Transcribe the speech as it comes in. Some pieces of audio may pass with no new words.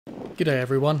G'day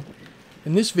everyone.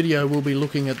 In this video we'll be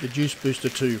looking at the Juice Booster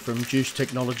 2 from Juice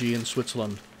Technology in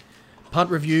Switzerland. Part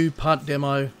review, part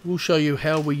demo, we'll show you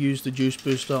how we use the Juice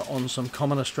Booster on some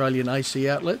common Australian AC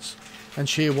outlets and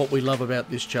share what we love about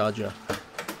this charger.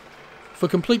 For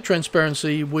complete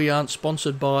transparency, we aren't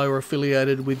sponsored by or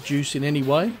affiliated with Juice in any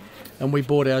way, and we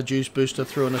bought our Juice Booster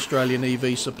through an Australian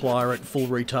EV supplier at full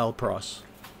retail price.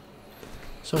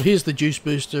 So here's the Juice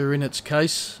Booster in its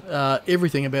case.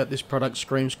 Everything about this product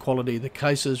screams quality. The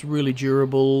case is really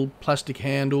durable, plastic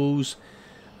handles,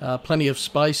 plenty of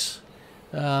space.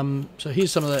 So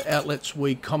here's some of the outlets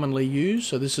we commonly use.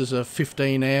 So this is a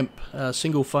 15 amp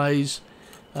single phase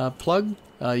plug.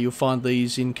 You'll find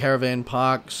these in caravan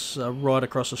parks right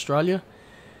across Australia.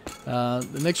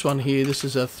 The next one here, this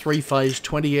is a 3-phase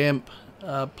 20 amp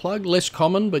plug. Less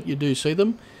common, but you do see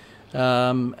them.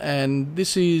 And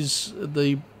this is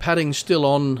the padding still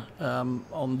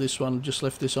on this one. Just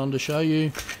left this on to show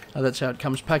you. That's how it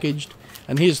comes packaged.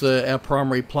 And here's our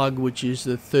primary plug, which is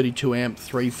the 32 amp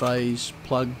 3-phase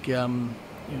plug.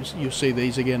 You'll see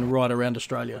these again right around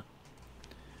Australia.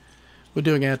 We're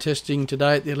doing our testing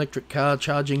today at the electric car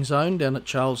charging zone down at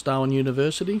Charles Darwin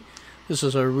University. This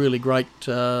is a really great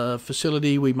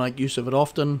facility. We make use of it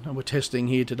often, and we're testing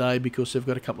here today because they've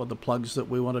got a couple of the plugs that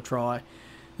we want to try.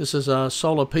 This is a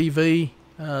solar PV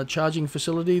charging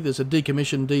facility. There's a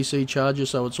decommissioned DC charger,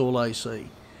 so it's all AC.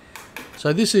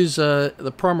 So this is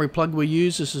the primary plug we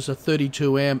use. This is a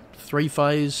 32 amp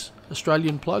 3-phase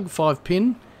Australian plug,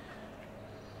 5-pin.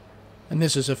 And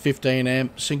this is a 15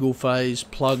 amp single phase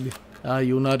plug.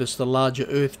 You'll notice the larger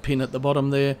earth pin at the bottom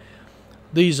there.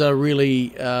 These are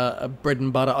really a bread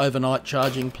and butter overnight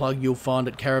charging plug you'll find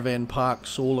at caravan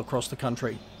parks all across the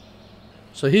country.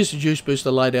 So here's the Juice Booster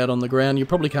laid out on the ground. You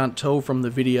probably can't tell from the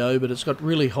video, but it's got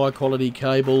really high quality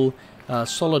cable,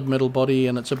 solid metal body,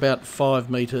 and it's about 5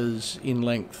 meters in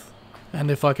length.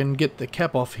 And if I can get the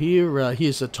cap off here,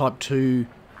 here's the Type 2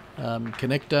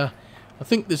 connector. I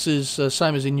think this is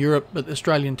same as in Europe, but the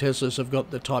Australian Teslas have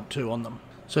got the Type 2 on them.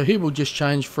 So here we'll just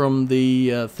change from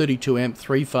the 32 amp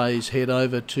 3-phase head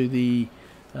over to the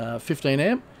 15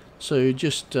 amp. So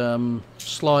just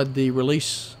slide the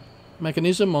release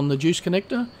mechanism on the juice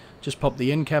connector, just pop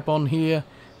the end cap on here,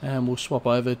 and we'll swap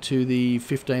over to the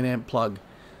 15 amp plug.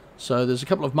 So there's a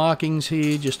couple of markings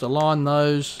here, just align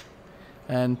those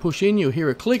and push in. You'll hear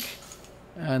a click,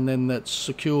 and then that's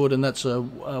secured, and that's a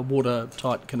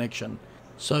watertight connection.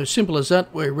 So simple as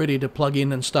that. We're ready to plug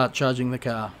in and start charging the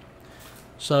car.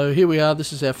 So here we are.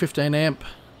 This is our 15 amp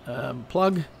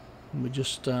plug. We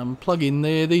just plug in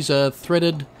there. These are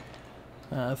threaded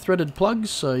plugs,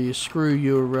 so you screw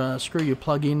your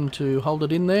plug in to hold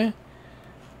it in there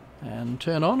and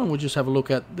turn on, and we'll just have a look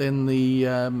at then the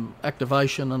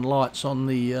activation and lights on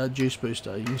the Juice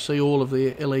Booster. You can see all of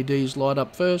the LEDs light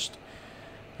up first.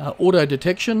 Auto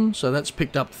detection, so that's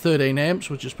picked up 13 amps,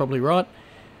 which is probably right,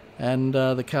 and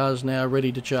the car's now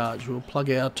ready to charge. We'll plug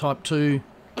our Type 2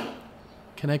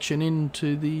 connection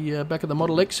into the back of the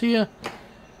Model X here,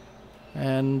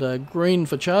 and green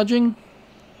for charging.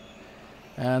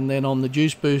 And then on the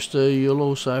Juice Booster you'll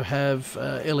also have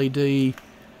LED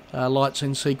lights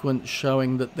in sequence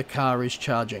showing that the car is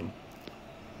charging.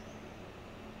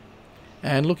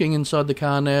 And looking inside the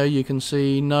car now, you can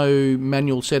see no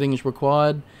manual settings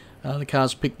required. The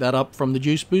car's picked that up from the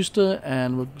Juice Booster,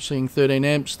 and we're seeing 13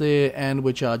 amps there, and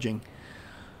we're charging.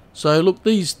 So look,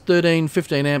 these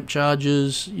 15 amp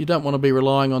chargers, you don't want to be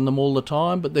relying on them all the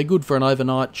time, but they're good for an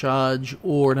overnight charge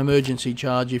or an emergency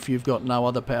charge if you've got no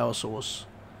other power source.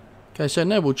 Okay, so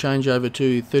now we'll change over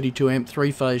to 32 amp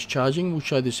 3-phase charging. We'll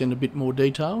show this in a bit more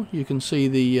detail. You can see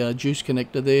the juice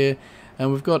connector there,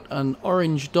 and we've got an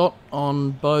orange dot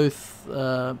on both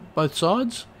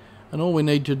sides, and all we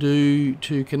need to do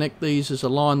to connect these is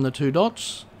align the two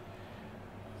dots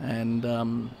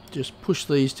and just push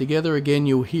these together. Again,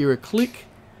 you'll hear a click,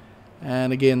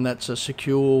 and again that's a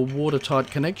secure watertight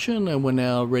connection, and we're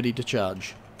now ready to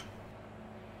charge.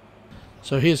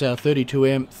 So here's our 32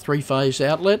 amp 3-phase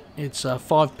outlet. It's a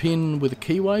 5-pin with a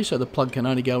keyway, so the plug can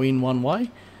only go in one way.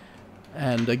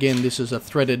 And again, this is a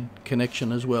threaded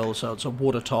connection as well, so it's a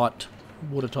watertight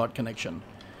connection.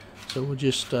 So we'll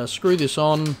just screw this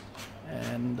on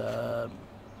and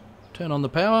turn on the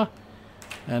power.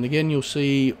 And again, you'll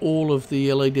see all of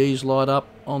the LEDs light up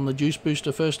on the Juice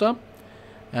Booster first up,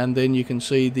 and then you can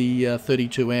see the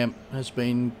 32 amp has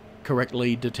been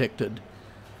correctly detected.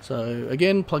 So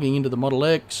again, plugging into the Model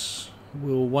X,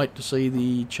 we'll wait to see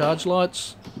the charge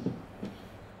lights.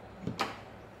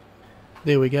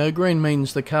 There we go, green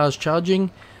means the car's charging.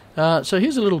 So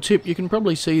here's a little tip. You can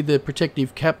probably see the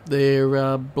protective cap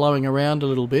there blowing around a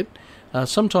little bit.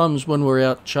 Sometimes when we're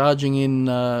out charging in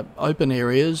open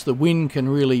areas, the wind can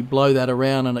really blow that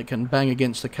around and it can bang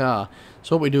against the car.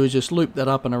 So what we do is just loop that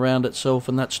up and around itself,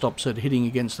 and that stops it hitting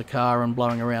against the car and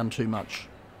blowing around too much.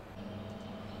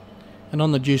 And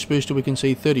on the juice booster we can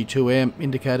see 32 amp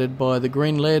indicated by the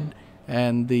green LED,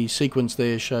 and the sequence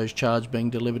there shows charge being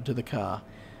delivered to the car.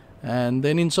 And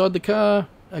then inside the car,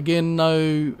 again,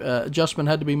 no adjustment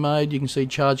had to be made. You can see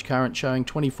charge current showing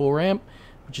 24 amp,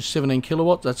 which is 17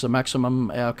 kilowatts. That's the maximum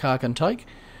our car can take.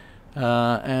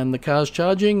 And the car's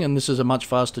charging, and this is a much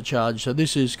faster charge. So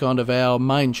this is kind of our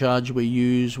main charge we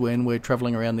use when we're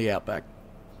travelling around the outback.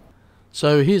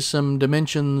 So here's some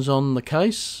dimensions on the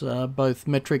case, both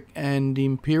metric and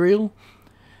imperial.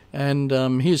 And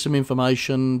here's some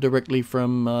information directly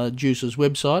from Juice's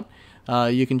website.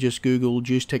 You can just Google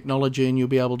Juice Technology and you'll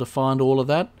be able to find all of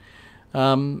that.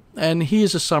 And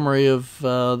here's a summary of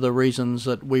the reasons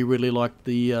that we really like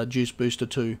the Juice Booster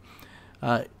 2.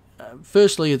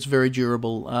 Firstly, it's very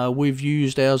durable. We've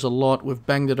used ours a lot. We've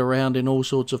banged it around in all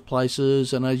sorts of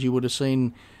places, and as you would have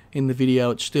seen in the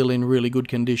video, it's still in really good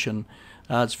condition.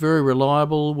 It's very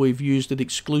reliable. We've used it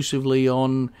exclusively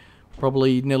on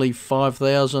probably nearly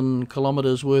 5,000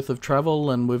 kilometres worth of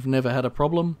travel, and we've never had a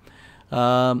problem.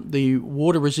 The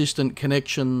water resistant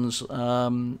connections,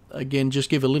 again, just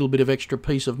give a little bit of extra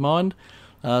peace of mind.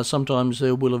 Sometimes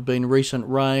there will have been recent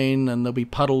rain and there'll be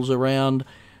puddles around,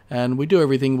 and we do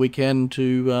everything we can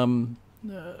to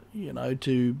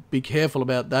to be careful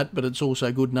about that, but it's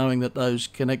also good knowing that those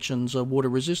connections are water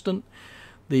resistant.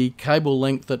 The cable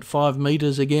length at 5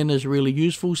 metres again is really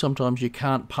useful. Sometimes you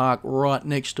can't park right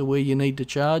next to where you need to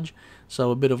charge,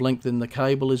 so a bit of length in the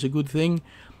cable is a good thing.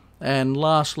 And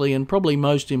lastly, and probably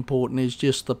most important, is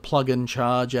just the plug and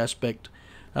charge aspect.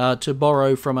 To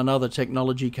borrow from another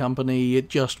technology company, it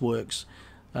just works.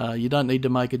 You don't need to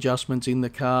make adjustments in the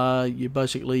car. You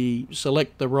basically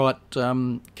select the right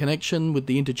connection with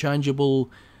the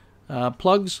interchangeable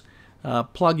plugs,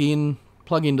 plug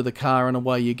into the car, and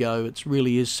away you go. It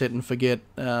really is set and forget,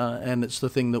 and it's the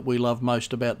thing that we love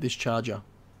most about this charger.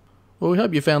 Well, we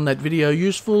hope you found that video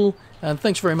useful, and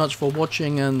thanks very much for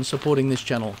watching and supporting this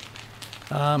channel.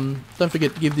 Don't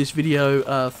forget to give this video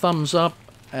a thumbs up,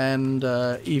 and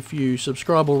if you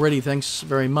subscribe already, thanks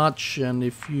very much, and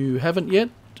if you haven't yet,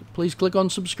 please click on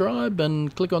subscribe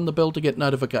and click on the bell to get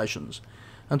notifications.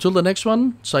 Until the next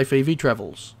one, safe EV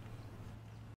travels.